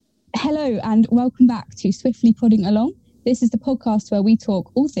Hello and welcome back to Swiftly Podding Along. This is the podcast where we talk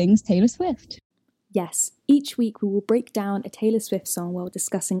all things Taylor Swift. Yes, each week we will break down a Taylor Swift song while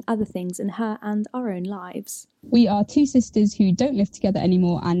discussing other things in her and our own lives. We are two sisters who don't live together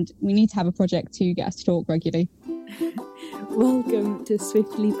anymore and we need to have a project to get us to talk regularly. Welcome to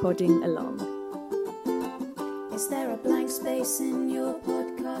Swiftly Podding Along. Is there a blank space in your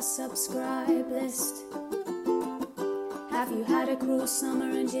podcast subscribe list? Have you had a cruel summer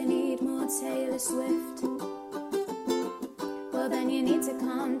and you need more Taylor Swift? Well then you need to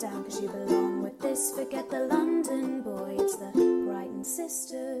calm down because you belong with this. Forget the London boy, it's the Brighton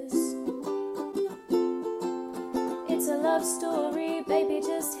sisters. It's a love story, baby,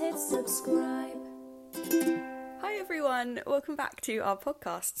 just hit subscribe. Hi everyone, welcome back to our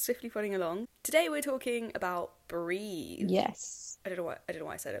podcast, Swiftly Podding Along. Today we're talking about Breathe. Yes. I don't know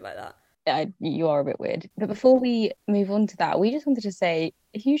why I said it like that. You are a bit weird. But before we move on to that, we just wanted to say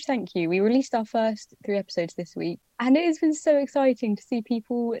a huge thank you. We released our first 3 episodes this week, and it has been so exciting to see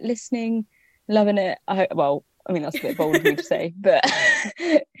people listening, loving it. That's a bit bold of me to say, but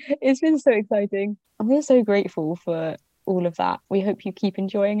it's been so exciting. And we're so grateful for all of that. We hope you keep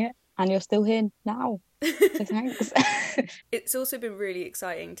enjoying it, and you're still here now. So thanks. It's also been really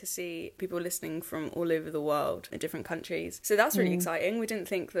exciting to see people listening from all over the world in different countries. So that's really exciting. We didn't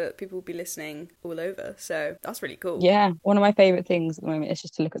think that people would be listening all over. So that's really cool. Yeah. One of my favourite things at the moment is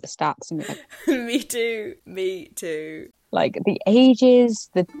just to look at the stats and be like, Me too. Like the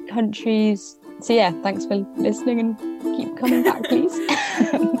ages, the countries. So yeah, thanks for listening and keep coming back, please.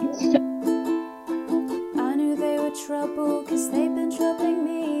 I knew they were trouble because they've been troubling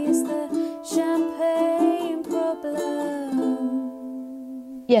me. It's the champagne problem.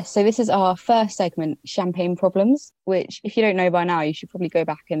 Yes, so this is our first segment, Champagne Problems, which if you don't know by now, you should probably go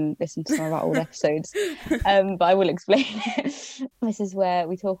back and listen to some of our old episodes. But I will explain. This is where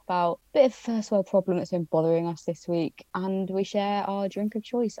we talk about a bit of first world problem that's been bothering us this week, and we share our drink of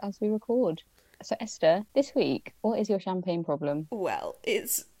choice as we record. So Esther, this week, what is your champagne problem? Well,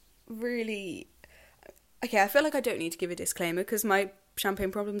 it's really... Okay, I feel like I don't need to give a disclaimer because my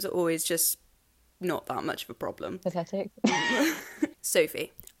champagne problems are always just not that much of a problem. Pathetic.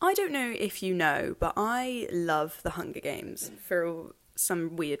 Sophie, I don't know if you know, but I love the Hunger Games for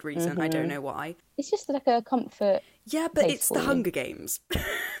some weird reason. I don't know why. It's just like a comfort. Yeah, but place it's for the you. Hunger Games.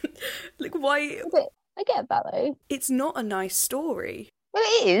 Like, why? But I get that though. It's not a nice story. Well,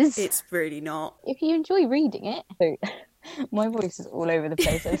 it is. It's really not. If you enjoy reading it. So, my voice is all over the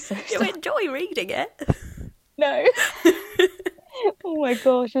place. I'm so You enjoy reading it? No. Oh my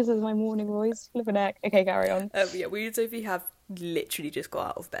gosh, this is my morning voice. Flippin' heck. Okay, carry on. Yeah, we and Sophie have literally just got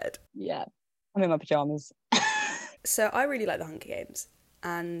out of bed. Yeah, I'm in my pyjamas. So I really like the Hunger Games,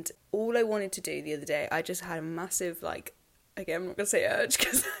 and all I wanted to do the other day, I just had a massive, like, again, I'm not going to say urge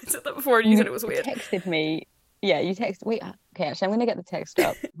because I said that before and you said it was weird. You texted me. Yeah, you texted. Wait, okay, actually, I'm going to get the text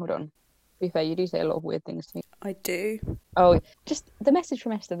up. Hold on. To be fair, you do say a lot of weird things to me. I do. Oh, just the message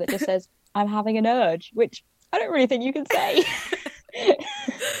from Esther that just says, I'm having an urge, which I don't really think you can say.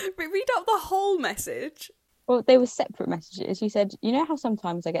 Read out the whole message. Well, they were separate messages. You said, you know how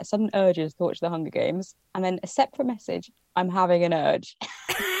sometimes I get sudden urges to watch the Hunger Games? And then a separate message, I'm having an urge.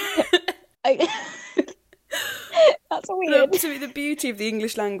 That's weird. To me, the beauty of the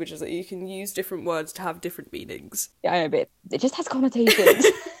English language is that you can use different words to have different meanings. Yeah, I know, but it just has connotations.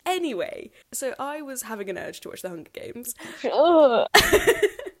 Anyway, so I was having an urge to watch the Hunger Games. Ugh.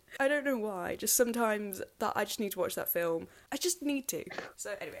 I don't know why, just sometimes that I just need to watch that film. I just need to.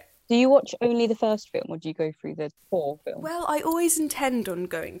 So anyway. Do you watch only the first film, or do you go through the 4 films? Well, I always intend on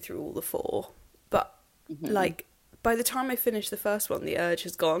going through all the 4, but like by the time I finish the first one, the urge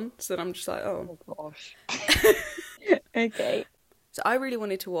has gone. So then I'm just like, oh gosh. Okay. So I really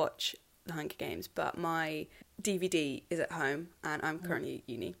wanted to watch the Hunger Games, but my DVD is at home and I'm currently at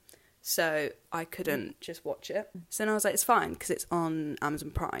uni. So I couldn't just watch it. So then I was like, it's fine because it's on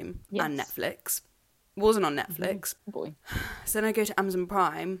Amazon Prime and Netflix. It wasn't on Netflix. Boy. So then I go to Amazon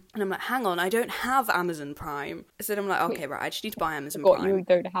Prime and I'm like, hang on, I don't have Amazon Prime. So then I'm like, okay, right, I just need to buy Amazon Prime. You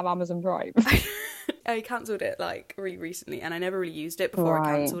don't have Amazon Prime? I cancelled it like really recently and I never really used it before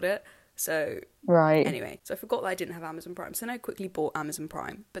I cancelled it. So anyway, so I forgot that I didn't have Amazon Prime. So then I quickly bought Amazon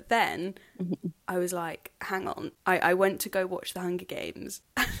Prime. But then I was like, hang on. I went to go watch the Hunger Games.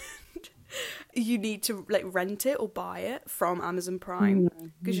 You need to like rent it or buy it from Amazon Prime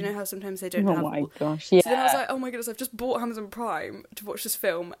because you know how sometimes they don't have. Oh my gosh! Yeah. So then I was like, oh my goodness, I've just bought Amazon Prime to watch this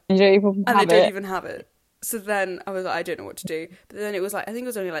film, you don't even and I don't even have it. So then I was like, I don't know what to do. But then it was like, I think it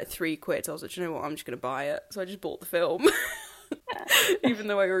was only like £3. So I was like, you know what, I'm just gonna buy it. So I just bought the film. even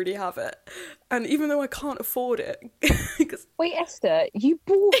though I already have it. And even though I can't afford it. Wait, Esther, you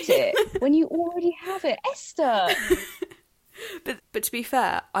bought it when you already have it. Esther! But to be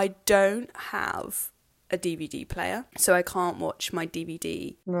fair, I don't have a DVD player, so I can't watch my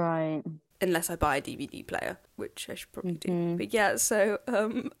DVD. Right. Unless I buy a DVD player, which I should probably do. But yeah, so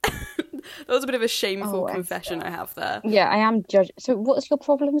that was a bit of a shameful confession Esther. I have there. Yeah, I am judging. So what's your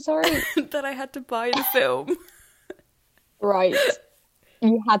problem, sorry? That I had to buy the film. Right.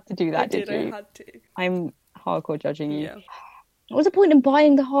 You had to do that, did you? I had to. I'm hardcore judging you. Yeah. What's the point in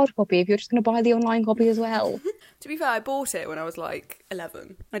buying the hard copy if you're just going to buy the online copy as well? To be fair, I bought it when I was like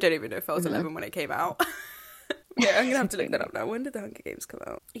 11. I don't even know if I was 11 when it came out. Yeah, I'm going to have to look that up now. When did the Hunger Games come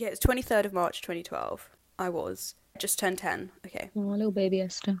out? Yeah, it's 23rd of March 2012. I was just turned 10. Okay. Oh, little baby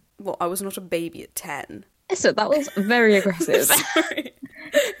Esther. Well, I was not a baby at 10. Esther, that was very aggressive. Sorry.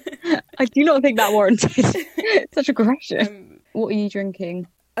 I do not think that warranted such aggression. What are you drinking?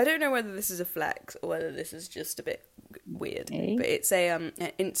 I don't know whether this is a flex or whether this is just a bit weird, but it's an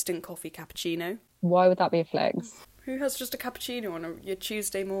instant coffee cappuccino. Why would that be a flex? Who has just a cappuccino on your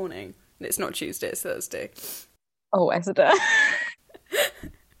Tuesday morning? It's not Tuesday, it's Thursday. Oh, Esther.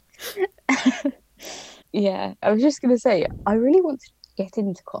 Yeah, I was just going to say, I really want to get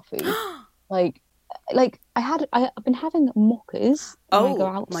into coffee. Like I've been having mochas when I go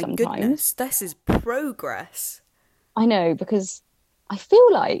out my sometimes. Goodness, this is progress. I know, because I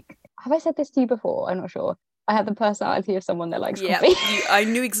feel like, have I said this to you before? I'm not sure. I have the personality of someone that likes coffee. I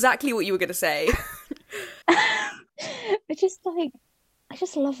knew exactly what you were going to say. I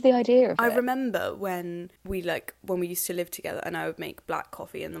just love the idea of it. I remember when we used to live together and I would make black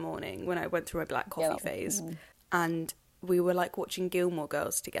coffee in the morning when I went through my black coffee phase. And we were like watching Gilmore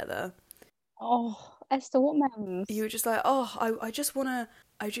Girls together. Oh, Esther, what memories? You were just like, I just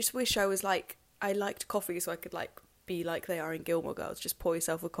wish I was like, I liked coffee so I could like be like they are in Gilmore Girls. Just pour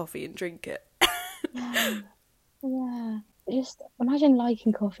yourself a coffee and drink it. Yeah. Just imagine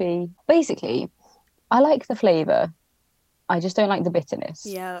liking coffee. Basically, I like the flavour. I just don't like the bitterness.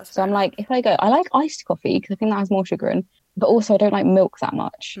 Yeah, that's so I'm like, if I like iced coffee because I think that has more sugar in, but also I don't like milk that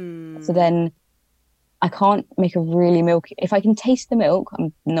much. So then I can't make a really milky. If I can taste the milk,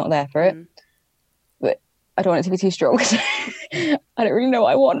 I'm not there for it. But I don't want it to be too strong. I don't really know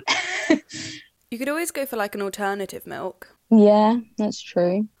what I want. You could always go for like an alternative milk. Yeah, that's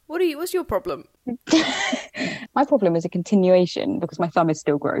true. What's your problem? My problem is a continuation because my thumb is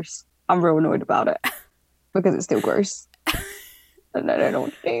still gross. I'm real annoyed about it because it's still gross. And I don't know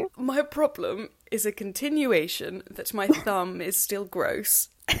what to do. My problem is a continuation that my thumb is still gross.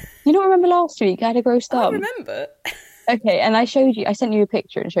 You don't remember last week I had a gross thumb? I remember. Okay, and I sent you a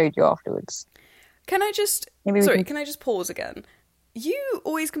picture and showed you afterwards. Can I just pause again? You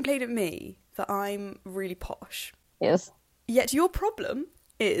always complain at me that I'm really posh. Yes. Yet your problem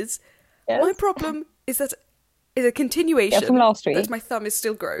is, my problem is a continuation from last week. That my thumb is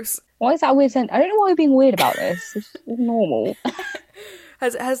still gross. Why is that weird? I don't know why you're being weird about this. It's normal.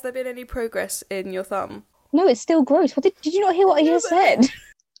 Has there been any progress in your thumb? No, it's still gross. Did you not hear what I just said?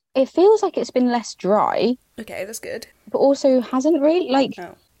 It feels like it's been less dry. Okay, that's good. But also hasn't really,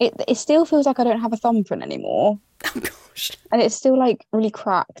 it still feels like I don't have a thumbprint anymore. Oh gosh. And it's still really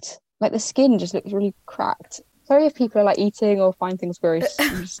cracked. Like the skin just looks really cracked. Sorry if people are eating or find things gross.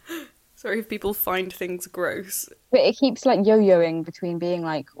 Sorry if people find things gross. But it keeps yo-yoing between being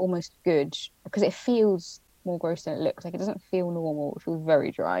almost good because it feels more gross than it looks. It doesn't feel normal. It feels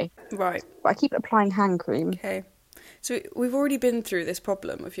very dry. Right. But I keep applying hand cream. Okay. So we've already been through this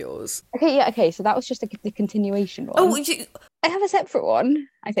problem of yours. Okay, yeah, okay. So that was just the continuation one. Oh, I have a separate one,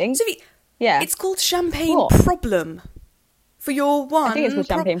 I think. Sophie, yeah. It's called Champagne Problem. For your one... I think it's called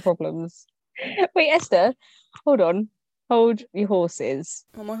Champagne Problems. Wait, Esther, hold on. Hold your horses.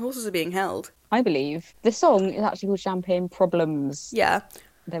 Well, my horses are being held. I believe. The song is actually called Champagne Problems. Yeah.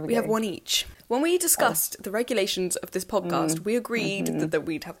 There we have one each. When we discussed the regulations of this podcast, we agreed that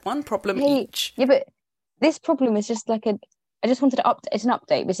we'd have one problem each. Yeah, but this problem is just I just wanted to update. It's an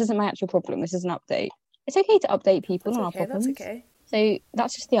update. This isn't my actual problem. This is an update. It's okay to update people on our problems. That's okay. So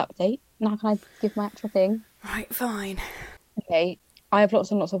that's just the update. Now can I give my actual thing? Right, fine. Okay. I have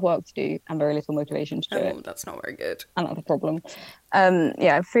lots and lots of work to do and very little motivation to do it. Oh, that's not very good. And that's the problem. I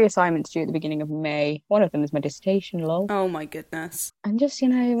have 3 assignments due at the beginning of May. One of them is my dissertation, lol. Oh my goodness. And just,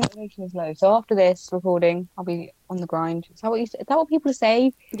 motivation is low. So after this recording, I'll be on the grind. Is that what people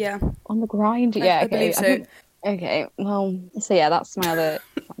say? Yeah. On the grind? I believe so. Okay, well, so yeah, that's my other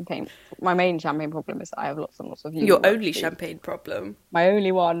champagne. My main champagne problem is that I have lots and lots of... Your only champagne problem? My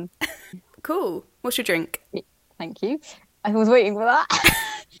only one. Cool. What's your drink? Thank you. I was waiting for that.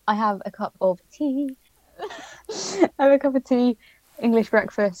 I have a cup of tea. have a cup of tea, English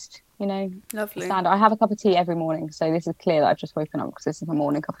breakfast, you know. Lovely. Standard. I have a cup of tea every morning, so this is clear that I've just woken up because this is my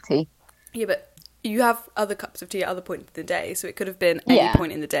morning cup of tea. Yeah, but you have other cups of tea at other points in the day, so it could have been any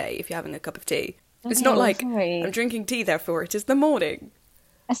point in the day if you're having a cup of tea. Okay, it's not like I'm drinking tea, therefore it is the morning.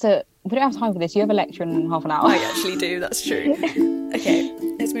 Esther, we don't have time for this. You have a lecture in half an hour. I actually do, that's true. Okay,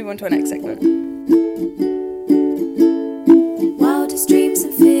 let's move on to our next segment. Wildest dreams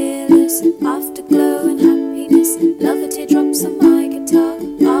and fearless, afterglow and happiness. Love the teardrops on my guitar.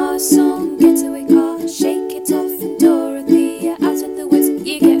 Our song, getaway car, shake it off and Dorothea out of the woods.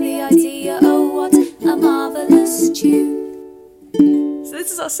 You get the idea. Oh, what a marvellous tune. So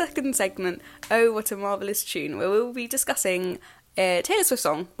this is our second segment, Oh, What a Marvellous Tune, where we'll be discussing a Taylor Swift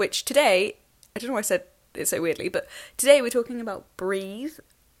song, which today, I don't know why I said it so weirdly, but today we're talking about Breathe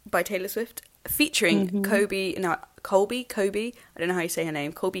by Taylor Swift, featuring Colby, I don't know how you say her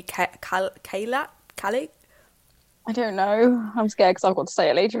name, Colby Calais? I don't know. I'm scared because I've got to say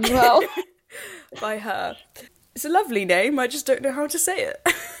it later as well. By her. It's a lovely name, I just don't know how to say it.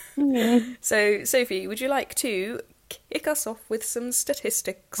 So, Sophie, would you like to kick us off with some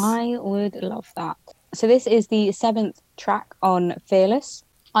statistics? I would love that. So this is the 7th track on Fearless.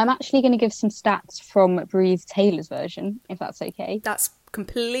 I'm actually going to give some stats from Breathe Taylor's version, if that's okay. That's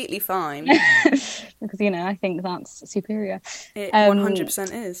completely fine. Because, I think that's superior. It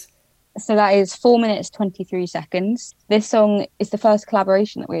 100% is. So that is 4 minutes, 23 seconds. This song is the first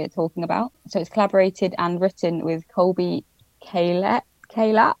collaboration that we're talking about. So it's collaborated and written with Colby Calais.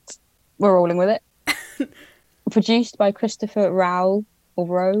 We're rolling with it. Produced by Christopher Rowe.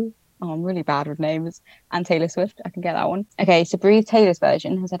 Oh, I'm really bad with names. And Taylor Swift. I can get that one. Okay, so Breathe Taylor's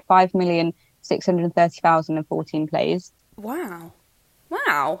version has had 5,630,014 plays. Wow.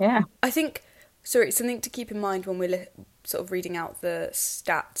 Yeah. I think, something to keep in mind when we're sort of reading out the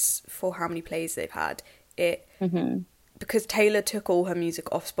stats for how many plays they've had. Because Taylor took all her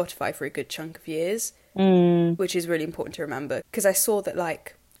music off Spotify for a good chunk of years, which is really important to remember. Because I saw that,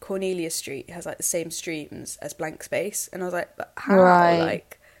 like, Cornelia Street has, like, the same streams as Blank Space. And I was like, but how? Right.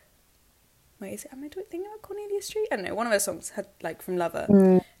 Like, wait, is it? Am I thinking about Cornelia Street? I don't know. One of her songs had, like, from Lover,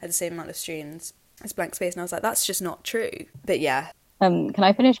 had the same amount of streams as Blank Space, and I was like, that's just not true. But yeah. Can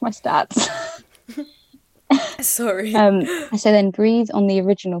I finish my stats? Sorry. So then Breathe on the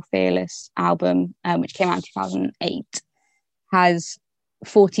original Fearless album, which came out in 2008, has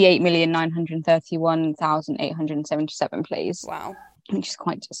 48,931,877 plays. Wow. Which is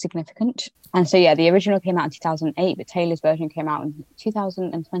quite significant. And so, yeah, the original came out in 2008, but Taylor's version came out in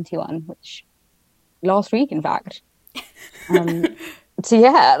 2021, which last week, in fact. So,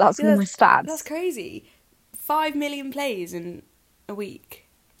 yeah, that's all my stats. That's crazy. 5 million plays in a week.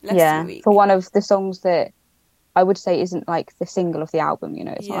 Less than a week. For one of the songs that I would say isn't like the single of the album,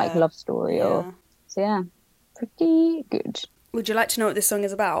 it's not like Love Story or... So, yeah, pretty good. Would you like to know what this song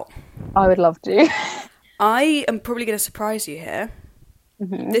is about? I would love to. I am probably going to surprise you here.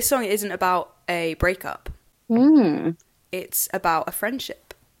 This song isn't about a breakup. It's about a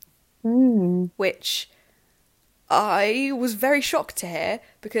friendship. Which I was very shocked to hear,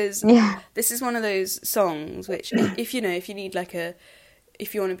 because this is one of those songs which, if you need like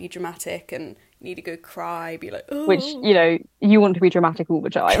if you want to be dramatic and you need to go cry, be like, oh. Which, you want to be dramatic all the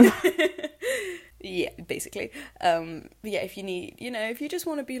time. Yeah, basically. But yeah, if you need, if you just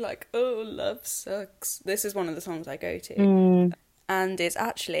want to be like, oh, love sucks, this is one of the songs I go to. And it's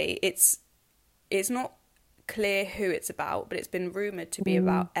actually, it's not clear who it's about, but it's been rumoured to be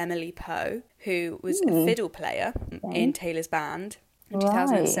about Emily Poe, who was a fiddle player in Taylor's band in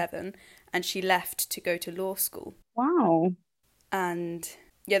 2007, and she left to go to law school. Wow. And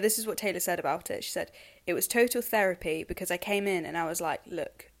yeah, this is what Taylor said about it. She said, it was total therapy because I came in and I was like,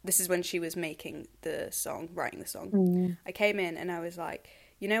 look, this is when she was making the song, writing the song. I came in and I was like,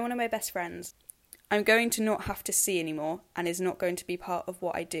 one of my best friends, I'm going to not have to see anymore and is not going to be part of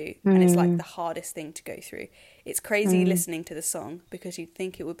what I do. And it's like the hardest thing to go through. It's crazy listening to the song because you'd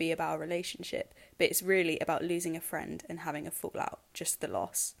think it would be about a relationship, but it's really about losing a friend and having a fallout, just the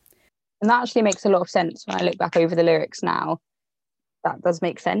loss. And that actually makes a lot of sense when I look back over the lyrics now. That does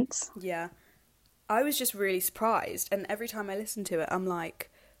make sense. Yeah. I was just really surprised, and every time I listen to it, I'm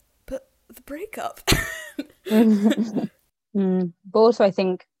like, but the breakup. But also I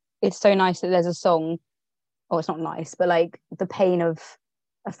think it's so nice that there's a song, or it's not nice, but like the pain of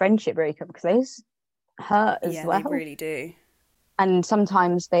a friendship breakup, because those hurt as well. Yeah, they really do. And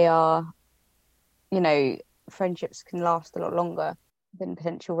sometimes they are, friendships can last a lot longer than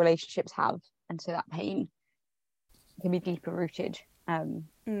potential relationships have, and so that pain can be deeper rooted.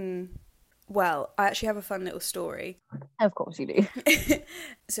 Well, I actually have a fun little story. Of course you do.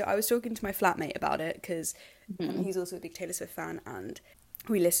 So I was talking to my flatmate about it because he's also a big Taylor Swift fan, and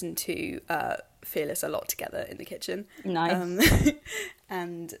we listened to Fearless a lot together in the kitchen. Nice.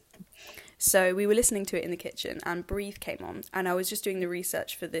 And so we were listening to it in the kitchen, and Breathe came on, and I was just doing the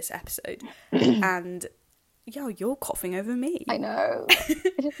research for this episode, and you're coughing over me. I know.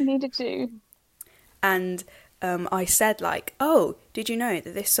 I just needed to. And I said, like, oh, did you know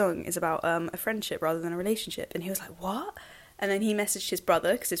that this song is about a friendship rather than a relationship? And he was like, what? And then he messaged his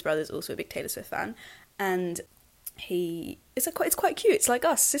brother, because his brother's also a big Taylor Swift fan, and it's quite cute. It's like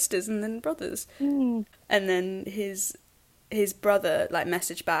us, sisters and then brothers. And then his brother, like,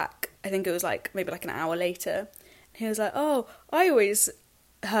 messaged back, I think it was, like, maybe, like, an hour later. He was like, oh, I always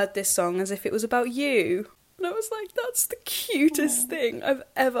heard this song as if it was about you. And I was like, that's the cutest thing I've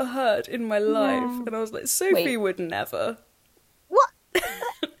ever heard in my life. And I was like, Sophie would never. What?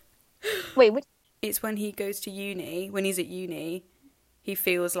 Wait, what? It's when he goes to uni, when he's at uni, he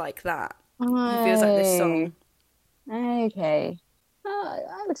feels like that. He feels like this song. Okay.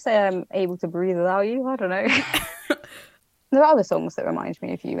 I would say I'm able to breathe without you. I don't know. There are other songs that remind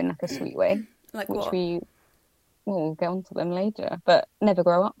me of you in like a sweet way. Like which what? We'll get onto them later. But Never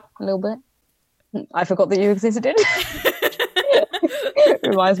Grow Up, a little bit. I forgot that you existed.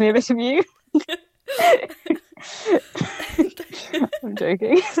 Reminds me a bit of you. I'm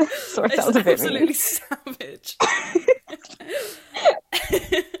joking. Sorry, that was a bit absolutely mean. Savage.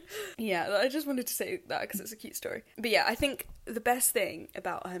 Yeah, I just wanted to say that because it's a cute story. But yeah, I think the best thing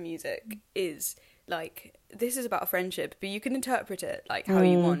about her music is, like, this is about a friendship, but you can interpret it like how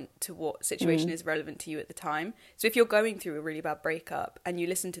you want to what situation is relevant to you at the time. So if you're going through a really bad breakup and you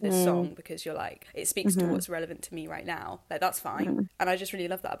listen to this song because you're like, it speaks to what's relevant to me right now, like, that's fine. And I just really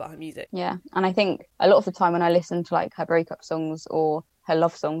love that about her music. Yeah, and I think a lot of the time when I listen to like her breakup songs or her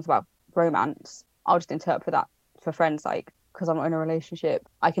love songs about romance, I'll just interpret that for friends, like, because I'm not in a relationship.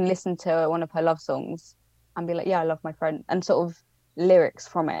 I can listen to one of her love songs and be like, yeah, I love my friend, and sort of lyrics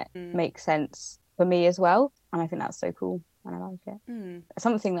from it make sense for me as well. And I think that's so cool and I like it.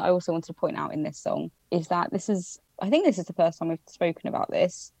 Something that I also wanted to point out in this song is that I think this is the first time we've spoken about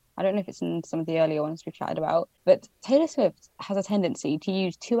this. I don't know if it's in some of the earlier ones we've chatted about, but Taylor Swift has a tendency to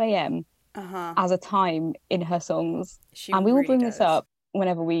use 2 a.m. As a time in her songs. And we will bring this up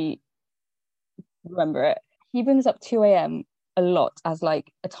whenever we remember it. He brings up 2 a.m. a lot as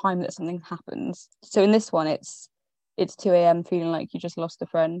like a time that something happens. So in this one, it's 2 a.m. feeling like you just lost a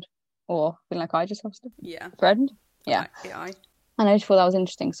friend, or feeling like I just lost a friend. Yeah. And I just thought that was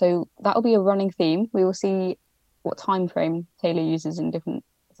interesting. So that'll be a running theme. We will see what time frame Taylor uses in different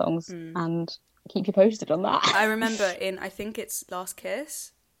songs and keep you posted on that. I remember I think it's Last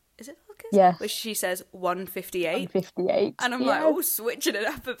Kiss. Is it Last Kiss? Yeah. Which she says 1:58. 1:58. And I'm like, oh, switching it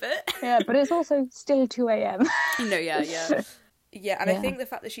up a bit. Yeah, but it's also still 2 a.m. No, yeah. Yeah, and I think the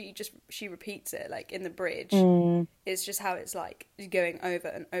fact that she repeats it, like, in the bridge is just how it's, like, going over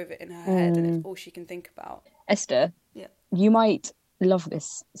and over in her head, and it's all she can think about. Esther, you might love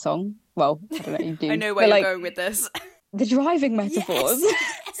this song. Well, I don't know, you do. I know where you're going with this. The driving metaphors.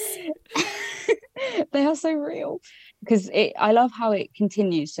 Yes. They are so real. Because I love how it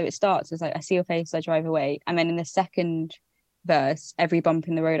continues. So it starts as, like, I see your face, I drive away. And then in the second verse, every bump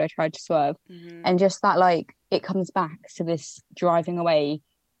in the road I tried to swerve. And just that, like, it comes back to this driving away,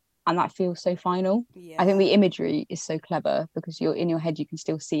 and that feels so final. I think the imagery is so clever because you're in your head, you can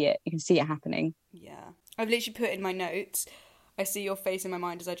still see it, you can see it happening. I've literally put in my notes, I see your face in my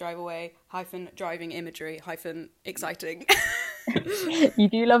mind as I drive away, - driving imagery, - exciting. You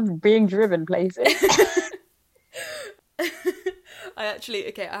do love being driven places. I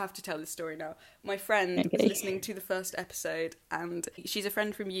have to tell this story now. My friend was listening to the first episode, and she's a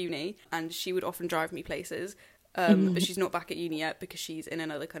friend from uni, and she would often drive me places, but she's not back at uni yet because she's in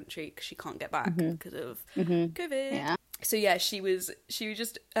another country because she can't get back because of COVID. Yeah. So yeah, she was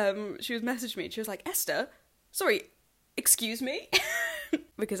messaging me and she was like, Esther, sorry, excuse me?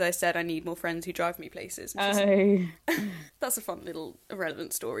 Because I said I need more friends who drive me places. That's a fun little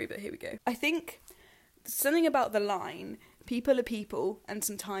irrelevant story, but here we go. I think something about the line, people are people, and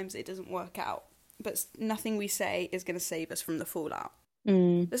sometimes it doesn't work out, but nothing we say is going to save us from the fallout.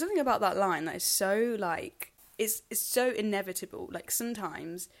 There's something about that line that is so, like, it's so inevitable. Like,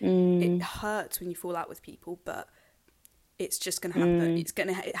 sometimes it hurts when you fall out with people, but it's just going to happen.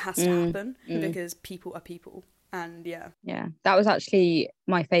 It has to happen because people are people. And yeah, that was actually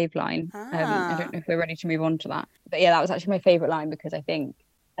my fave line. I don't know if we're ready to move on to that, but yeah, that was actually my favorite line because I think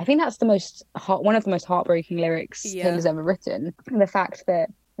that's one of the most heartbreaking lyrics Taylor's ever written. And the fact that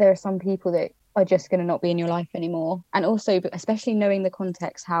there are some people that are just going to not be in your life anymore. And also, especially knowing the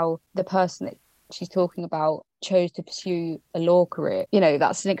context, how the person that she's talking about chose to pursue a law career, you know,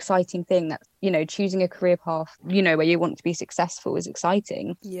 that's an exciting thing. That, you know, choosing a career path, you know, where you want to be successful is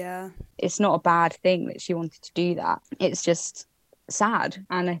exciting. Yeah. It's not a bad thing that she wanted to do that. It's just sad.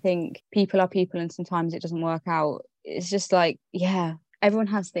 And I think people are people, and sometimes it doesn't work out. It's just like, yeah, everyone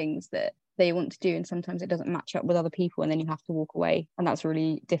has things that they want to do, and sometimes it doesn't match up with other people, and then you have to walk away, and that's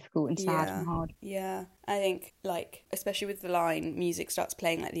really difficult and sad and hard. Yeah, I think, like, especially with the line music starts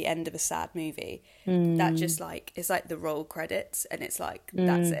playing like the end of a sad movie, that just like, it's like the roll credits, and it's like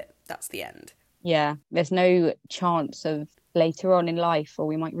that's it, that's the end. Yeah, there's no chance of later on in life, or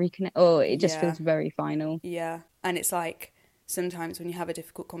we might reconnect, or it just feels very final. Yeah, and it's like sometimes when you have a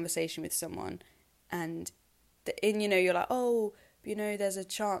difficult conversation with someone, and you know, you're like, oh, you know, there's a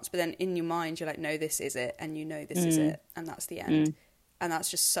chance, but then in your mind you're like, no, this is it, and you know this is it, and that's the end. And that's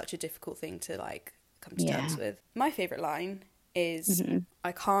just such a difficult thing to like come to terms with. My favourite line is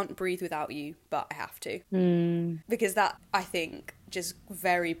I can't breathe without you, but I have to. Because that, I think, just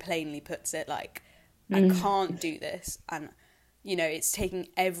very plainly puts it, like, I can't do this, and you know, it's taking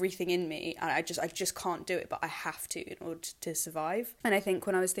everything in me, and I just can't do it, but I have to in order to survive. And I think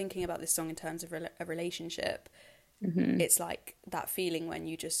when I was thinking about this song in terms of a relationship, it's like that feeling when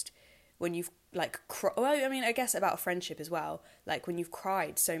you've like well, I mean, I guess about a friendship as well, like when you've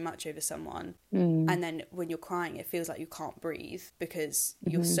cried so much over someone, and then when you're crying it feels like you can't breathe because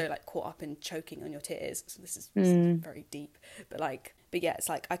you're so like caught up in choking on your tears. So this is very deep, but yeah, it's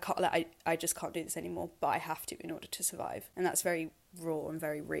like I can't, like, I just can't do this anymore, but I have to in order to survive. And that's very raw and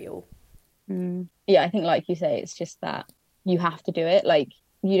very real. Yeah, I think, like you say, it's just that you have to do it, like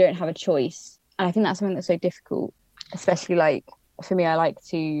you don't have a choice. And I think that's something that's so difficult, especially like for me. I like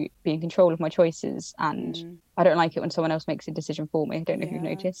to be in control of my choices, and I don't like it when someone else makes a decision for me. I don't know if you've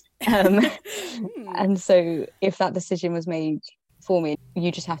noticed. And so if that decision was made for me,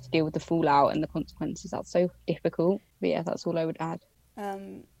 you just have to deal with the fallout and the consequences. That's so difficult. But yeah, that's all I would add.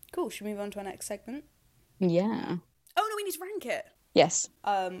 Cool. Should we move on to our next segment? Yeah. Oh no, we need to rank it. Yes.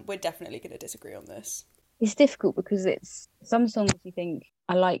 We're definitely going to disagree on this. It's difficult because it's some songs you think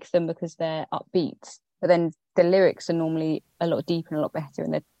I like them because they're upbeat, but then the lyrics are normally a lot deeper and a lot better,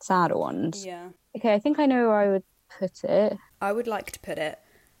 and the sadder ones. Yeah. Okay, I think I know where I would put it. I would like to put it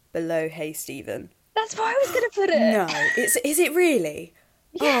below Hey Stephen. That's where I was going to put it. No, is it really?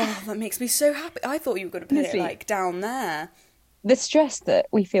 Yeah. Oh, that makes me so happy. I thought you were going to put it like down there. The stress that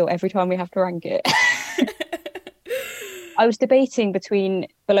we feel every time we have to rank it. I was debating between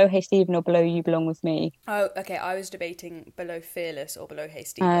below Hey Stephen or below You Belong With Me. Oh, okay. I was debating below Fearless or below Hey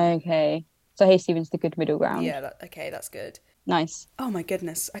Stephen. Okay. So Hey Stephen's the good middle ground. Yeah, okay, that's good. Nice. Oh my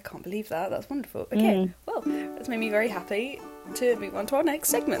goodness, I can't believe that. That's wonderful. Okay, well, that's made me very happy to move on to our next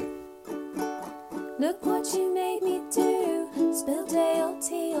segment. Look what you made me do, spilled ale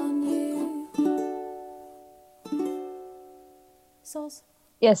tea on you. Sauce.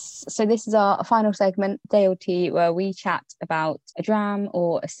 Yes, so this is our final segment, Day or Tea, where we chat about a dram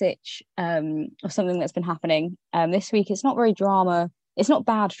or a sitch, or something that's been happening. This week it's not very drama. It's not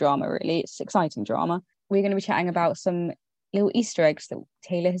bad drama, really. It's exciting drama. We're going to be chatting about some little Easter eggs that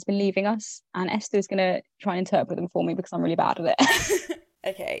Taylor has been leaving us, and Esther is going to try and interpret them for me because I'm really bad at it.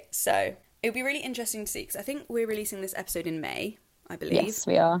 Okay, so it would be really interesting to see, because I think we're releasing this episode in May, I believe. Yes,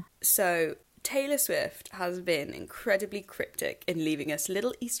 we are. So Taylor Swift has been incredibly cryptic in leaving us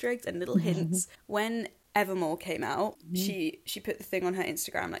little Easter eggs and little hints. When Evermore came out, she put the thing on her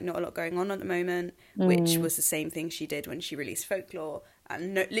Instagram, like, not a lot going on at the moment, which was the same thing she did when she released Folklore,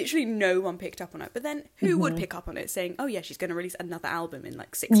 and literally no one picked up on it. But then who would pick up on it, saying, oh yeah, she's going to release another album in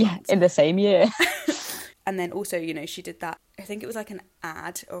like 6 months. In the same year. And then also, you know, she did that, I think it was like an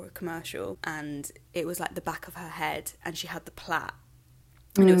ad or a commercial, and it was like the back of her head, and she had the plait,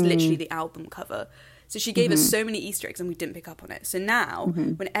 and it was literally the album cover. So she gave us so many Easter eggs and we didn't pick up on it. So now,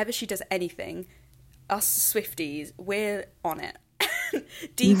 whenever she does anything, us Swifties, we're on it.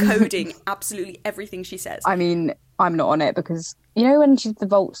 Decoding absolutely everything she says. I mean, I'm not on it because, you know, when she did the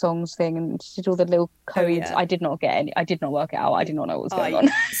Vault Songs thing and she did all the little codes, I did not get any. I did not work it out. I did not know what was going on.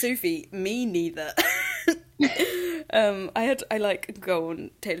 Sophie, me neither. I like go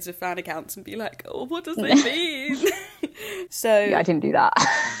on Taylor Swift fan accounts and be like, oh, what does it mean? So yeah, I didn't do that.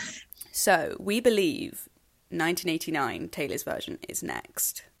 So we believe 1989 Taylor's version is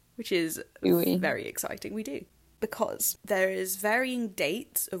next, which is very exciting. We do, because there is varying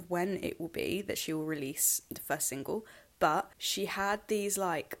dates of when it will be that she will release the first single, but she had these,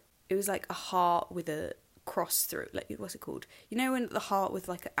 like, it was like a heart with a cross through it, like, what's it called? You know, when the heart with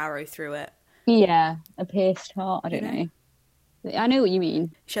like an arrow through it? Yeah, a pierced heart. I don't know. I know what you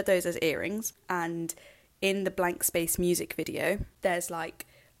mean. She had those as earrings, and in the Blank Space music video, there's like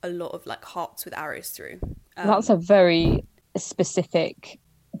a lot of like hearts with arrows through. That's a very specific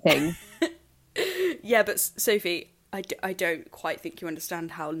thing. Yeah, but Sophie, I don't quite think you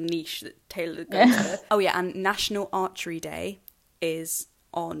understand how niche that Taylor goes to. Oh yeah, and National Archery Day is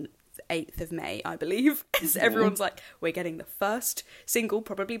on the 8th of May, I believe. So everyone's like, we're getting the first single,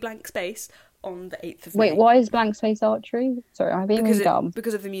 probably Blank Space, on the 8th of May. Wait, why is Blank Space archery? Sorry, am I being really dumb?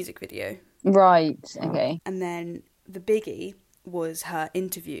 Because of the music video. Right, okay. And then the biggie was her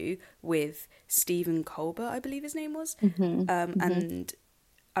interview with Stephen Colbert, I believe his name was. And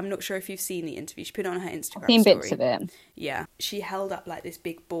I'm not sure if you've seen the interview. She put it on her Instagram I've seen story. bits of it. Yeah. She held up like this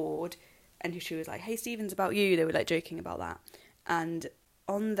big board and she was like, hey, Stephen's about you. They were like joking about that. And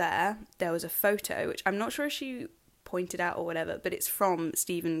on there was a photo, which I'm not sure if she pointed out or whatever, but it's from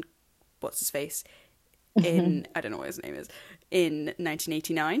Stephen, what's his face, in, I don't know what his name is, in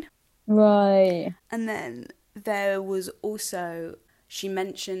 1989. Right. And then there was also, she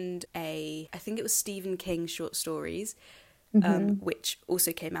mentioned I think it was Stephen King's short stories, which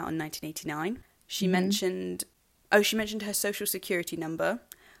also came out in 1989. She mentioned her social security number,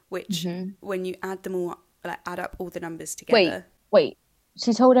 which when you add them all, like add up all the numbers together. Wait.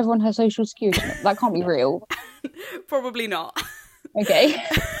 She told everyone her social security number. That can't be real. Probably not. Okay.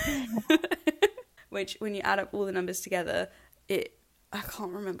 Which, when you add up all the numbers together, I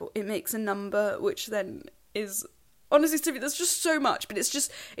can't remember. It makes a number, which then is... Honestly, Stevie, there's just so much, but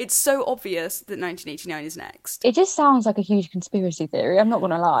it's so obvious that 1989 is next. It just sounds like a huge conspiracy theory, I'm not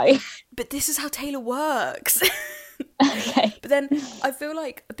going to lie. But this is how Taylor works. Okay. But then I feel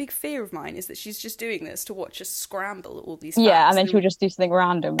like a big fear of mine is that she's just doing this to watch us scramble all these facts. Yeah, and then she'll just do something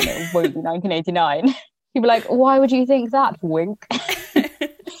random and it won't be 1989. She'll be like, why would you think that? Wink.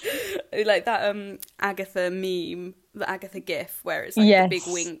 Like that Agatha meme, the Agatha gif, where it's like the big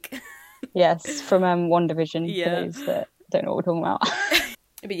wink. Yes, from WandaVision. Yeah. For those that don't know what we're talking about.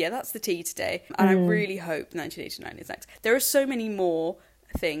 But yeah, that's the tea today. And I really hope 1989 is next. There are so many more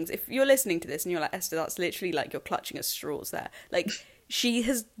things. If you're listening to this and you're like, Esther, that's literally like you're clutching at straws there. Like, she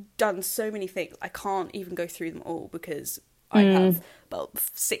has done so many things. I can't even go through them all because I have about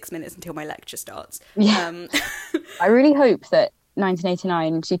 6 minutes until my lecture starts. Yeah. I really hope that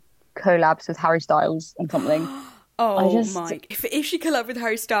 1989 she collabs with Harry Styles on something. My! If she collabed with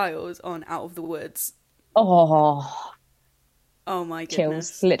Harry Styles on Out of the Woods. Oh my goodness.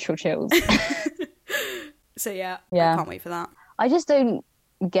 Chills, literal chills. So yeah, I can't wait for that. I just don't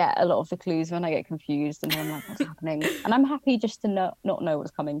get a lot of the clues when I get confused and I'm like, what's happening? And I'm happy just to not know what's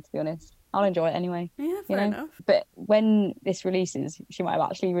coming, to be honest. I'll enjoy it anyway. Yeah, fair enough. But when this releases, she might have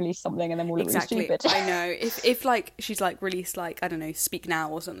actually released something and then we'll look really stupid. I know. If like she's like released like, I don't know, Speak Now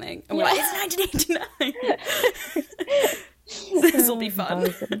or something, and we're like, it's 1989. This will be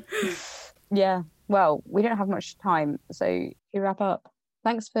fun. Yeah. Well, we don't have much time, so we wrap up.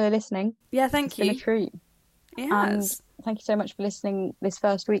 Thanks for listening. Yeah, thank you. It's been a treat. It And has. thank you so much for listening this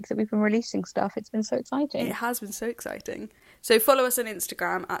first week that we've been releasing stuff. It's been so exciting. It has been so exciting. So follow us on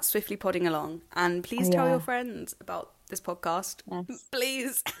Instagram at swiftlypoddingalong, and please tell your friends about this podcast. Yes.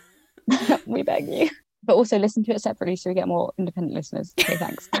 Please. We beg you. But also listen to it separately so we get more independent listeners. Okay,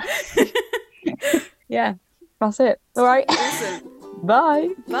 thanks. Yeah, that's it. All right. Awesome. Bye.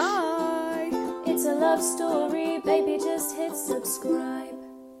 Bye. It's a love story, baby, just hit subscribe.